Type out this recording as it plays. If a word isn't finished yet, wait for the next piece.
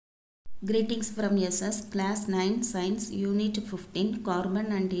Greetings from SS Class 9 Science Unit 15 Carbon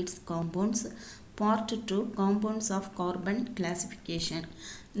and its Compounds Part 2 Compounds of Carbon Classification.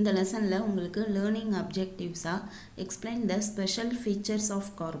 In the lesson la ungalku learning objectives are explain the special features of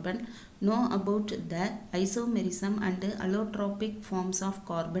carbon, know about the isomerism and allotropic forms of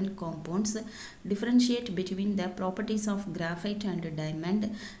carbon compounds, differentiate between the properties of graphite and diamond,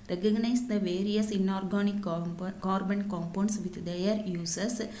 recognize the various inorganic carbon compounds with their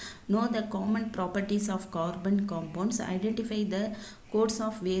uses, know the common properties of carbon compounds, identify the codes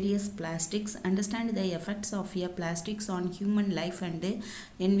of various plastics, understand the effects of plastics on human life and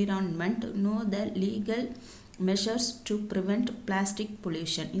environment, know the legal measures to prevent plastic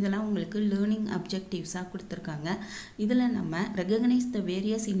pollution. இதெல்லாம் உங்களுக்கு learning objectives கொடுத்திருக்காங்க. இதில் நம்ம recognize the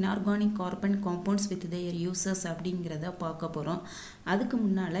various inorganic carbon compounds with their uses அப்படிங்கிறத பார்க்க போகிறோம். அதுக்கு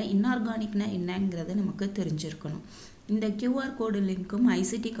முன்னால் inorganicனா என்னங்கிறத நமக்கு தெரிஞ்சிருக்கணும். இந்த QR கோடு லிங்க்கும்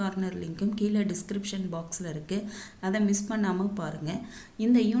ICT கார்னர் லிங்க்கும் கீழே டிஸ்கிரிப்ஷன் பாக்ஸில் இருக்குது. அதை மிஸ் பண்ணாமல் பாருங்கள்.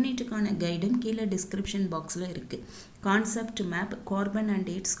 இந்த யூனிட்டுக்கான கைடும் கீழே டிஸ்கிரிப்ஷன் பாக்ஸில் இருக்குது. Concept map, carbon and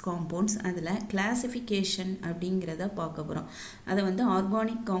it's compounds, அதில் கிளாசிஃபிகேஷன் அப்படிங்கிறத பார்க்க போகிறோம். அதை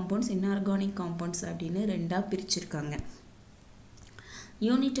ஆர்கானிக் காம்பவுண்ட்ஸ், இன்ஆர்கானிக் காம்பவுண்ட்ஸ் அப்படின்னு ரெண்டாக பிரிச்சிருக்காங்க.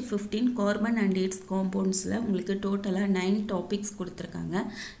 Unit 15 Carbon and its Compoundsல உங்களுக்கு டோட்டலாக 9 டாபிக்ஸ் கொடுத்துருக்காங்க.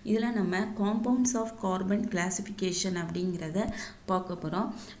 இதில் நம்ம Compounds of Carbon Classification அப்படிங்கிறத பார்க்க போகிறோம்.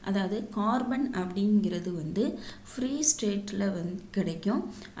 அதாவது கார்பன் அப்படிங்கிறது ஃப்ரீ ஸ்டேட்டில் கிடைக்கும்.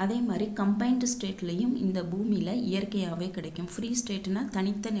 அதே மாதிரி கம்பைன்டு ஸ்டேட்லேயும் இந்த பூமியில் இயற்கையாகவே கிடைக்கும். ஃப்ரீ ஸ்டேட்னா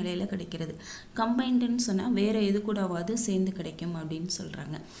தனித்த நிலையில் கிடைக்கிறது. கம்பைண்டுன்னு சொன்னால் வேறு எது கூடவாது சேர்ந்து கிடைக்கும் அப்படின்னு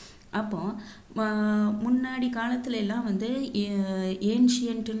சொல்கிறாங்க. அப்போ முன்னாடி காலத்துல எல்லாம்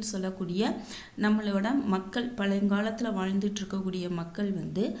ஏன்ஷியன்ட்னு சொல்லக்கூடிய நம்மளோட மக்கள், பழங்காலத்தில் வாழ்ந்துட்டு இருக்கக்கூடிய மக்கள்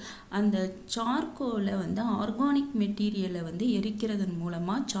அந்த சார்கோலை ஆர்கானிக் மெட்டீரியலை எரிக்கிறதன்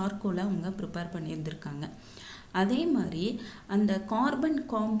மூலமாக சார்கோலை அவங்க ப்ரிப்பேர் பண்ணியிருந்திருக்காங்க. அதே மாதிரி அந்த கார்பன்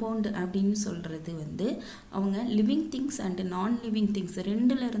காம்பவுண்ட் அப்படின்னு சொல்கிறது அவங்க லிவிங் திங்ஸ் அண்ட் நான் லிவிங் திங்ஸ்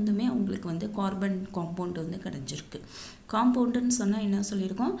ரெண்டுலேருந்துமே அவங்களுக்கு கார்பன் காம்பவுண்ட் கிடைஞ்சிருக்கு. காம்பவுண்டுன்னு சொன்னால் என்ன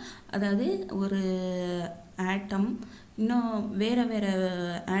சொல்லியிருக்கோம், அதாவது ஒரு ஆட்டம் இன்னும் வேறு வேறு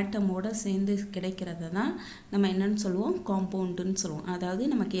ஆட்டமோடு சேர்ந்து கிடைக்கிறத தான் நம்ம என்னன்னு சொல்லுவோம், காம்பவுண்டுன்னு சொல்லுவோம். அதாவது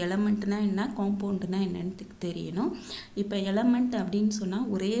நமக்கு எலமெண்ட்னா என்ன, காம்பவுண்டுனா என்னன்னு தெரியணும். இப்போ எலமெண்ட் அப்படின்னு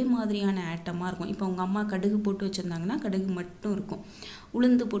சொன்னால் ஒரே மாதிரியான ஆட்டமாக இருக்கும். இப்போ உங்கள் அம்மா கடுகு போட்டு வச்சுருந்தாங்கன்னா கடுகு மட்டும் இருக்கும்,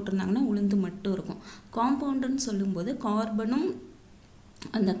 உளுந்து போட்டிருந்தாங்கன்னா உளுந்து மட்டும் இருக்கும். காம்பவுண்டுன்னு சொல்லும்போது கார்பனும்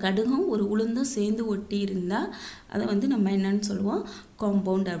அந்த கடுகும் ஒரு உளுந்தும் சேர்ந்து ஒட்டி இருந்தால் அதை நம்ம என்னன்னு சொல்லுவோம்,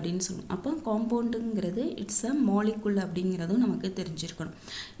 காம்பவுண்ட் அப்படின்னு சொல்லுவோம். அப்போ காம்பவுண்டுங்கிறது இட்ஸ் அ மாலிகுல் அப்படிங்கிறதும் நமக்கு தெரிஞ்சிருக்கணும்.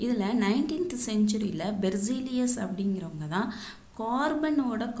 இதில் 19th செஞ்சுரியில் பெர்சிலியஸ் அப்படிங்கிறவங்க தான்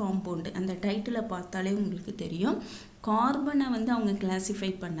கார்பனோட காம்பவுண்டு, அந்த டைட்டிலை பார்த்தாலே உங்களுக்கு தெரியும், கார்பனை அவங்க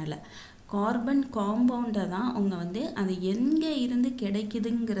கிளாசிஃபை பண்ணலை, கார்பன் காம்பவுண்டை தான் அவங்க அது எங்கே இருந்து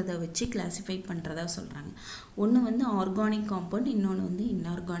கிடைக்குதுங்கிறத வச்சு கிளாஸிஃபை பண்ணுறதா சொல்கிறாங்க. ஒன்று ஆர்கானிக் காம்பவுண்ட், இன்னொன்று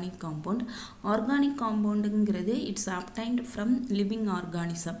inorganic compound. Organic காம்பவுண்டுங்கிறது it's obtained from living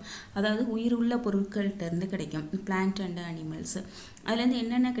organism, அதாவது உயிருள்ள பொருட்கள்கிட்டருந்து கிடைக்கும், பிளான்ட் அண்ட் அனிமல்ஸ். அதுலேருந்து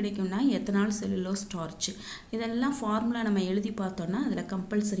என்னென்ன கிடைக்கும்னா எத்தனால், செல்லுலோஸ், ஸ்டார்ச், இதெல்லாம் ஃபார்முலா நம்ம எழுதி பார்த்தோன்னா அதில்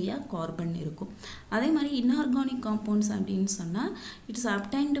கம்பல்சரியாக கார்பன் இருக்கும். அதே மாதிரி இன்ஆர்கானிக் காம்பவுண்ட்ஸ் அப்படின்னு சொன்னால் இட்ஸ்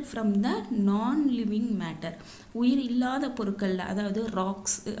அப்டைன்டு ஃப்ரம் த நான் லிவிங் மேட்டர், உயிர் இல்லாத பொருட்களில், அதாவது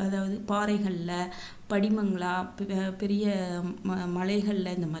ராக்ஸ், அதாவது பாறைகளில், படிமங்களா, பெரிய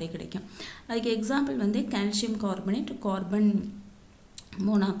மலைகளில் இந்த மாதிரி கிடைக்கும். அதுக்கு example calcium carbonate, carbon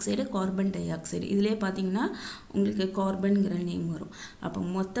monoxide, carbon di oxide. இதிலே பார்த்தீங்கன்னா உங்களுக்கு கார்பன்கிற நேம் வரும். அப்போ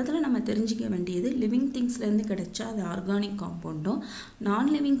மொத்தத்தில் நம்ம தெரிஞ்சிக்க வேண்டியது லிவிங் திங்ஸ்லேருந்து கிடைச்சா அது ஆர்கானிக் காம்பவுண்டும்,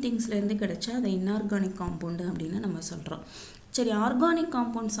 நான் லிவிங் திங்ஸ்லேருந்து கிடைச்சா அது இன்ஆர்கானிக் காம்பவுண்டு அப்படின்னு நம்ம சொல்கிறோம். சரி, ஆர்கானிக்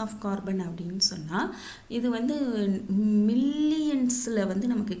காம்பவுண்ட்ஸ் ஆஃப் கார்பன் அப்படின்னு சொன்னால் இது மில்லியன்ஸில்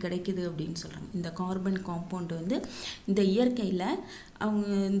நமக்கு கிடைக்குது அப்படின்னு சொல்கிறாங்க. இந்த கார்பன் காம்பவுண்டு இந்த இயற்கையில் அவங்க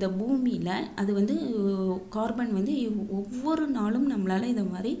இந்த பூமியில் அது கார்பன் ஒவ்வொரு நாளும் நம்மளால் இதை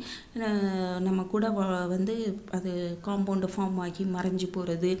மாதிரி நம்ம கூட அது காம்பவுண்டு ஃபார்ம் ஆகி மறைஞ்சு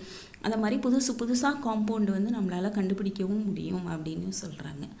போகிறது, அந்த மாதிரி புதுசாக காம்பவுண்டு நம்மளால் கண்டுபிடிக்கவும் முடியும் அப்படின்னு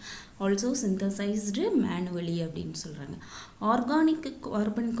சொல்கிறாங்க. ஆல்சோ சிந்தசைஸ்டு மேனுவலி அப்படின்னு சொல்கிறாங்க. Organic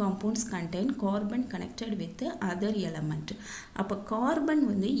carbon compounds contain carbon connected with other element. அப்போ கார்பன்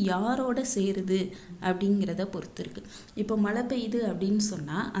யாரோட சேருது அப்படிங்கிறத பொறுத்து இருக்குது. இப்போ மழை பெய்யுது அப்படின்னு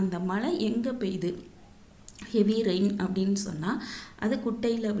சொன்னால் அந்த மழை எங்கே பெய்யுது, ஹெவி ரெயின் அப்படின்னு சொன்னால் அது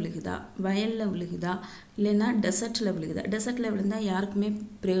குட்டையில் விழுகுதா, வயலில் விழுகுதா, இல்லைன்னா டெசர்ட்டில் விழுகுதா. டெசர்ட்டில் விழுந்தால் யாருக்குமே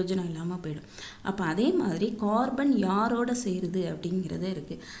பிரயோஜனம் இல்லாமல் போயிடும். அப்போ அதே மாதிரி கார்பன் யாரோட சேருது அப்படிங்கிறது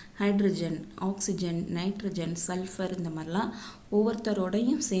இருக்குது. ஹைட்ரஜன், ஆக்சிஜன், நைட்ரஜன், சல்ஃபர் இந்த மாதிரிலாம்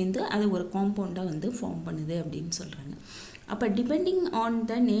ஒவ்வொருத்தரோடையும் சேர்ந்து அது ஒரு காம்பவுண்டை வந்து ஃபார்ம் பண்ணுது அப்படின்னு சொல்கிறாங்க. அப்போ depending on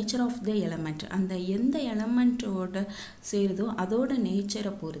the nature of the element, அந்த எந்த எலமெண்ட்டோட சேருதோ அதோட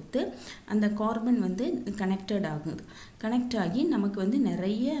நேச்சரை பொறுத்து அந்த கார்பன் வந்து கனெக்ட் ஆகி நமக்கு வந்து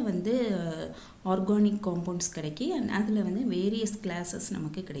நிறைய வந்து ஆர்கானிக் காம்பவுண்ட்ஸ் கிடைக்கி அதில் வந்து வேரியஸ் கிளாஸஸ்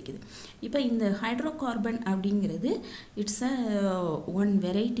நமக்கு கிடைக்குது. இப்போ இந்த ஹைட்ரோ கார்பன் அப்படிங்கிறது it's one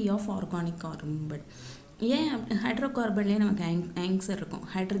variety of organic carbon. ஏன் ஹைட்ரோ கார்பன்லேயே நமக்கு ஆன்சர் இருக்கும்.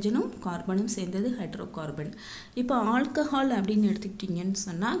 ஹைட்ரஜனும் கார்பனும் சேர்ந்தது ஹைட்ரோ கார்பன். இப்போ ஆல்கஹால் அப்படின்னு எடுத்துக்கிட்டிங்கன்னு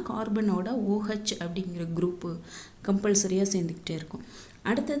சொன்னால் கார்பனோட OH அப்படிங்கிற குரூப்பு கம்பல்சரியாக சேர்ந்துக்கிட்டே இருக்கும்.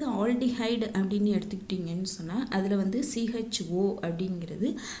 அடுத்தது ஆல்டிஹைடு அப்படின்னு எடுத்துக்கிட்டிங்கன்னு சொன்னால் அதில் வந்து CHO அப்படிங்கிறது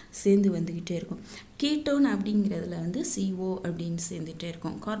சேர்ந்து வந்துக்கிட்டே இருக்கும். கீட்டோன் அப்படிங்கிறதுல வந்து CO அப்படின்னு சேர்ந்துகிட்டே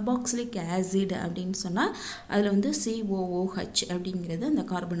இருக்கும். கார்பாக்சிலிக் ஆசிட் அப்படின்னு சொன்னால் அதில் வந்து COOH அப்படிங்கிறது அந்த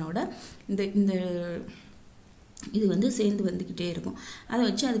கார்பனோட இந்த இது வந்து சேர்ந்து வந்துக்கிட்டே இருக்கும். அதை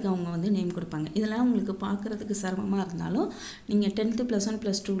வச்சு அதுக்கு அவங்க வந்து நேம் கொடுப்பாங்க. இதெல்லாம் உங்களுக்கு பார்க்குறதுக்கு சிரமமாக இருந்தாலும் நீங்கள் 10th +1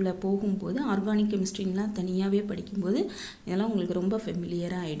 +2 போகும்போது ஆர்கானிக் கெமிஸ்ட்ரிலாம் தனியாகவே படிக்கும்போது இதெல்லாம் உங்களுக்கு ரொம்ப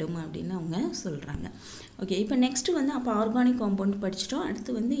ஃபெமிலியராக ஆகிடும் அப்படின்னு அவங்க சொல்கிறாங்க. ஓகே, இப்போ நெக்ஸ்ட்டு வந்து அப்போ ஆர்கானிக் காம்பவுண்ட் படிச்சிட்டோம்.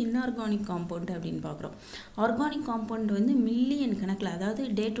 அடுத்து வந்து இன்ஆர்கானிக் காம்பவுண்ட் அப்படின்னு பார்க்குறோம். ஆர்கானிக் காம்பவுண்ட் வந்து மில்லியன் கணக்கில், அதாவது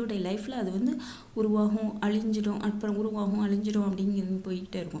டே டு டே லைஃப்பில் அது வந்து உருவாகும், அழிஞ்சிடும், அப்புறம் உருவாகும், அழிஞ்சிடும் அப்படிங்கிறது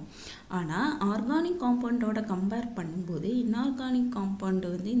போய்கிட்டே இருக்கும். ஆனால் ஆர்கானிக் காம்பவுண்டோட கம்பேர் பண்ணும்போது இன்ஆர்கானிக் காம்பவுண்டு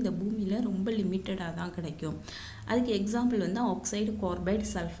வந்து இந்த பூமியில் ரொம்ப லிமிட்டடாக தான் கிடைக்கும். அதுக்கு எக்ஸாம்பிள் வந்து oxide, carbide,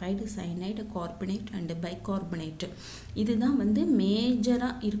 sulphide, cyanide, carbonate and bicarbonate. இதுதான் வந்து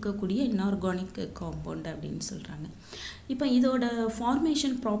மேஜராக இருக்கக்கூடிய இன்ஆர்கானிக் காம்பவுண்ட் அப்படின்னு சொல்கிறாங்க. இப்போ இதோட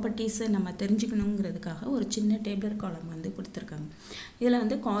ஃபார்மேஷன் ப்ராப்பர்ட்டிஸை நம்ம தெரிஞ்சுக்கணுங்கிறதுக்காக ஒரு சின்ன டேபிளர் காலம் வந்து கொடுத்துருக்காங்க. இதில்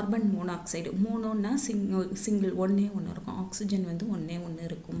வந்து கார்பன் மோனாக்சைடு, மூணுன்னா சிங்கிள் ஒன்றே ஒன்று இருக்கும், ஆக்சிஜன் வந்து ஒன்றே ஒன்று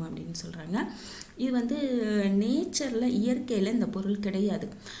இருக்கும் அப்படின்னு சொல்கிறாங்க. இது வந்து நேச்சரில், இயற்கையில் இந்த பொருள் கிடையாது.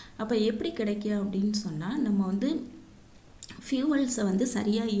 அப்போ எப்படி கிடைக்கும் அப்படின்னு சொன்னால், நம்ம வந்து ஃபியூவல்ஸை வந்து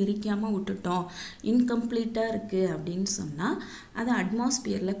சரியாக எரிக்காமல் விட்டுட்டோம், இன்கம்ப்ளீட்டாக இருக்குது அப்படின்னு சொன்னால் அது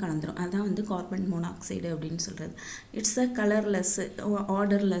அட்மாஸ்பியரில் கலந்துரும். அதான் வந்து கார்பன் மோனாக்சைடு அப்படின்னு சொல்கிறது. இட்ஸ் அ கலர்லெஸ்,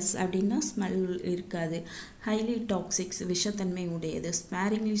 ஆர்டர்லெஸ் அப்படின்னா ஸ்மெல் இருக்காது, ஹைலி டாக்ஸிக்ஸ் விஷத்தன்மை உடையது,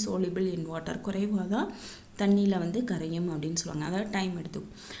 ஸ்பேரிங்லி சோலிபிள் இன் வாட்டர், குறைவாக தான் தண்ணியில் வந்து கரையும் அப்படின்னு சொல்லுவாங்க. அதாவது டைம்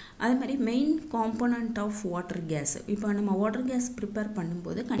எடுத்துக்கும். அதே மாதிரி main component of water case. இப்போ நம்ம வாட்டர் கேஸ் ப்ரிப்பேர்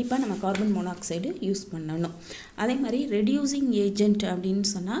பண்ணும்போது கண்டிப்பாக நம்ம கார்பன் மோனாக்சைடு யூஸ் பண்ணணும். அதே மாதிரி ரெடியூசிங் ஏஜென்ட் அப்படின்னு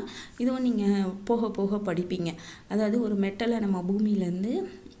சொன்னால் இதுவும் நீங்கள் போக போக படிப்பீங்க. அதாவது ஒரு மெட்டலை நம்ம பூமியிலேருந்து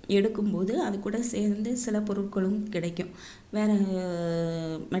எடுக்கும்போது அது கூட சேர்ந்து சில பொருட்களும் கிடைக்கும், வேறு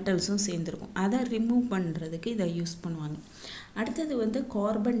மெட்டல்ஸும் சேர்ந்துருக்கும். அதை ரிமூவ் பண்ணுறதுக்கு இதை யூஸ் பண்ணுவாங்க. அடுத்தது வந்து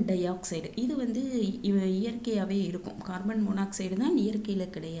கார்பன் டை ஆக்சைடு. இது வந்து இயற்கையாகவே இருக்கும். கார்பன் மோனாக்சைடு தான்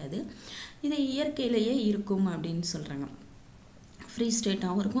இயற்கையில் கிடையாது, இது இயற்கையிலேயே இருக்கும் அப்படின்னு சொல்கிறாங்க. ஃப்ரீ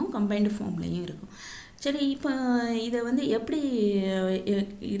ஸ்டேட்டாகவும் இருக்கும், கம்பைன்டு ஃபார்ம்லேயும் இருக்கும். சரி, இப்போ இதை வந்து எப்படி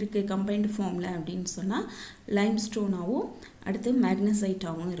இருக்குது கம்பைன்டு ஃபார்மில் அப்படின்னு சொன்னால் லைம்ஸ்டோனாகவும் அடுத்து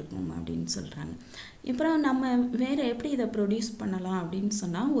மேக்னசைட்டாகவும் இருக்கும் அப்படின்னு சொல்கிறாங்க. அப்புறம் நம்ம வேறு எப்படி இதை ப்ரொடியூஸ் பண்ணலாம் அப்படின்னு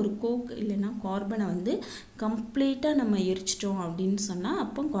சொன்னால், ஒரு கோக் இல்லைன்னா கார்பனை வந்து கம்ப்ளீட்டாக நம்ம எரிச்சிட்டோம் அப்படின்னு சொன்னால்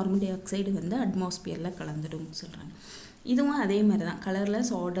அப்போ கார்பன் டை ஆக்சைடு வந்து அட்மாஸ்பியரில் கலந்துடும் சொல்கிறாங்க. இதுவும் அதே மாதிரி தான், கலர்லெஸ்,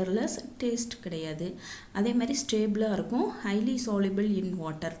 ஆர்டர்லெஸ், டேஸ்ட் கிடையாது, அதே மாதிரி ஸ்டேபிளாக இருக்கும், ஹைலி சாலிபிள் இன்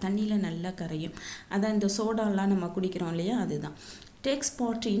வாட்டர், தண்ணியில் நல்லா கரையும். அதான் இந்த சோடாலாம் நம்ம குடிக்கிறோம் இல்லையா, அதுதான். Tax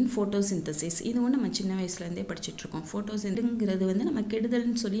part in photosynthesis. இதுவும் நம்ம சின்ன வயசுலேருந்தே படிச்சுட்ருக்கோம். ஃபோட்டோசிந்தங்கிறது வந்து நம்ம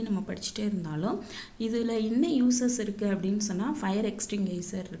கெடுதல்னு சொல்லி நம்ம படிச்சுட்டே இருந்தாலும் இதில் என்ன யூசஸ் இருக்குது அப்படின்னு சொன்னால், ஃபயர்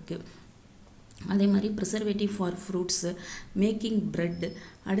எக்ஸ்டிங்கைசர் இருக்குது, அதே மாதிரி preservative for fruits, making bread,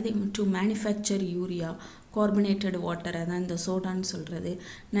 அடுத்து to manufacture urea, carbonated water, அதான் இந்த சோடான்னு சொல்கிறது,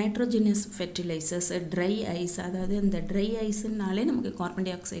 நைட்ரோஜினஸ் ஃபெர்டிலைசர்ஸ், ட்ரை ஐஸ். அதாவது அந்த ட்ரை ஐஸுனாலே நமக்கு கார்பன்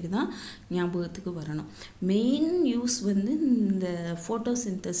டை ஆக்சைடு தான் ஞாபகத்துக்கு வரணும். மெயின் யூஸ் வந்து இந்த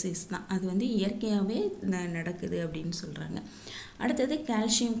ஃபோட்டோசிந்தசிஸ் தான், அது வந்து இயற்கையாகவே நடக்குது அப்படின்னு சொல்கிறாங்க. அடுத்தது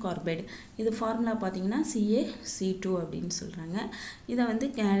கால்சியம் கார்பைடு. இது ஃபார்முலா பார்த்தீங்கன்னா CaC2 அப்படின்னு சொல்கிறாங்க. இதை வந்து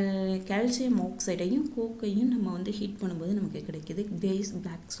கால்சியம் ஆக்சைடையும் கோக்கையும் நம்ம வந்து ஹீட் பண்ணும்போது நமக்கு கிடைக்கிது. பேஸ்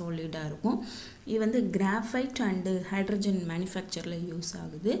பிளாக் சாலிடாக இருக்கும். இது வந்து கிராஃபைட் அண்டு ஹைட்ரஜன் மேனுஃபேக்சரில் யூஸ்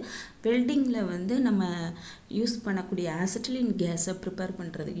ஆகுது. வெல்டிங்கில் வந்து நம்ம யூஸ் பண்ணக்கூடிய ஆசிட்டிலின் கேஸை ப்ரிப்பேர்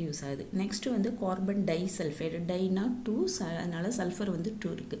பண்ணுறதுக்கு யூஸ் ஆகுது. நெக்ஸ்ட்டு வந்து கார்பன் டை சல்ஃபைடு. டைனா 2, அதனால் சல்ஃபர் வந்து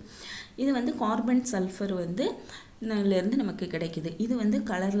 2 இருக்குது. இது வந்து கார்பன் சல்ஃபர் வந்து இருந்து நமக்கு கிடைக்குது. இது வந்து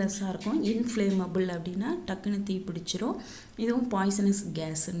கலர்லெஸ்ஸாக இருக்கும். இன்ஃப்ளேமபிள் அப்படின்னா டக்குன்னு தீ பிடிச்சிரும். இதுவும் பாய்சனஸ்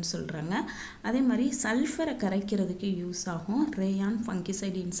கேஸ்ன்னு சொல்கிறாங்க. அதே மாதிரி சல்ஃபரை கரைக்கிறதுக்கு யூஸ் ஆகும். ரேயான்,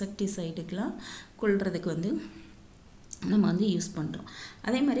 ஃபங்கிசைடு, இன்செக்டிசைடுக்கெலாம் கொள்றதுக்கு வந்து நம்ம வந்து யூஸ் பண்ணுறோம்.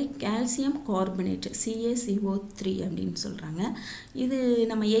 அதே மாதிரி கால்சியம் கார்பனேட் CaCO3 அப்படின்னு சொல்கிறாங்க. இது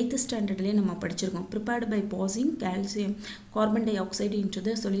நம்ம 8th ஸ்டாண்டர்ட்லேயே நம்ம படிச்சிருக்கோம். Prepared by passing calcium carbon di oxide into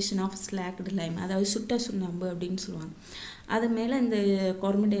the solution of slaked Lime, அதாவது சுட்ட சுண்ணாம்பு அப்படின்னு சொல்லுவாங்க. அது மேலே இந்த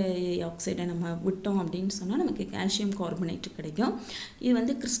கார்பன் டை ஆக்சைடை நம்ம விட்டோம் அப்படின்னு சொன்னால் நமக்கு கால்சியம் கார்பனேட் கிடைக்கும். இது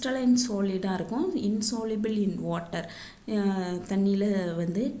வந்து கிறிஸ்டலைன் சாலிடாக இருக்கும். இன்சாலிபிள் இன் வாட்டர், தண்ணியில்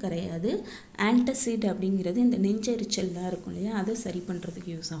வந்து கரையாது. ஆன்டசிட் அப்படிங்கிறது இந்த நெஞ்செரிச்சல்லாம் இருக்கும் இல்லையா, அதை சரி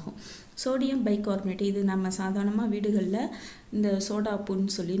பண்ணுறதுக்கு யூஸ் ஆகும். சோடியம் பைகார்பனேட், இது நம்ம சாதாரணமாக வீடுகளில் இந்த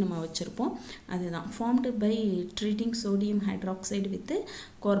சோடாப்புன்னு சொல்லி நம்ம வச்சுருப்போம். அதுதான் formed by treating sodium hydroxide with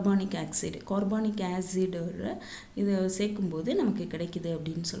carbonic oxide. Carbonic ஆசிடோட இதை சேர்க்கும்போது நமக்கு கிடைக்குது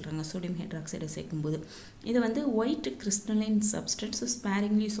அப்படின்னு சொல்கிறாங்க. சோடியம் ஹைட்ராக்சைடை சேர்க்கும்போது இது வந்து white crystalline substance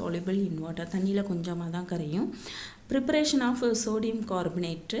sparingly soluble in water, தண்ணியில் கொஞ்சமாக தான் கரையும். Preparation of sodium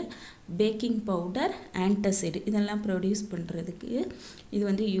carbonate, baking powder, ஆன்டசிட் இதெல்லாம் ப்ரொடியூஸ் பண்ணுறதுக்கு இது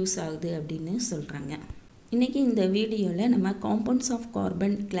வந்து யூஸ் ஆகுது அப்படின்னு சொல்கிறாங்க. இன்றைக்கி இந்த வீடியோவில் நம்ம காம்பவுண்ட்ஸ் ஆஃப்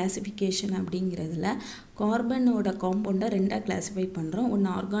கார்பன் கிளாசிஃபிகேஷன் அப்படிங்கிறதுல கார்பனோட காம்பவுண்டை ரெண்டாக கிளாஸிஃபை பண்ணுறோம். ஒன்று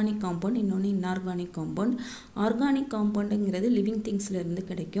ஆர்கானிக் காம்பவுண்ட், இன்னொன்று இன்ஆர்கானிக் காம்பவுண்ட். ஆர்கானிக் காம்பவுண்டுங்கிறது லிவிங் திங்ஸ்லேருந்து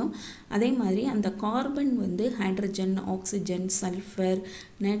கிடைக்கும். அதே மாதிரி அந்த கார்பன் வந்து ஹைட்ரஜன், ஆக்சிஜன், சல்ஃபர்,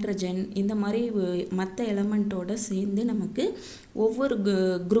 நைட்ரஜன் இந்த மாதிரி மற்ற எலமெண்ட்டோடு சேர்ந்து நமக்கு ஒவ்வொரு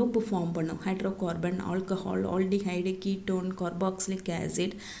குரூப்பு ஃபார்ம் பண்ணும். Hydro carbon, alcohol, aldehyde, ketone, carboxylic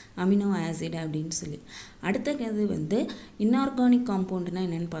acid, amino acid அப்படின்னு சொல்லி. அடுத்தது வந்து இன்ஆர்கானிக் காம்பவுண்டுனா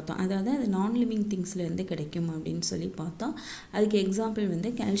என்னென்னு பார்த்தோம். அதாவது அது நான் லிவிங் திங்ஸ்லேருந்து கிடைக்கும் அப்படின்னு சொல்லி பார்த்தோம். அதுக்கு எக்ஸாம்பிள் வந்து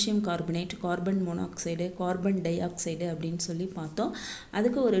calcium carbonate, carbon monoxide, carbon di oxide அப்படின்னு சொல்லி பார்த்தோம்.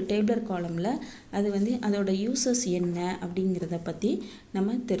 அதுக்கு ஒரு டேபிளர் காலமில் அது வந்து அதோட யூசஸ் என்ன அப்படிங்கிறத பற்றி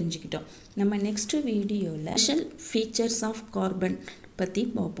நம்ம தெரிஞ்சுக்கிட்டோம். நம்ம நெக்ஸ்ட் வீடியோவில் ஸ்பெஷல் ஃபீச்சர்ஸ் ஆஃப் கார்பன் பற்றி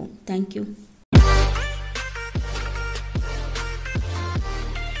பார்ப்போம். தேங்க்யூ.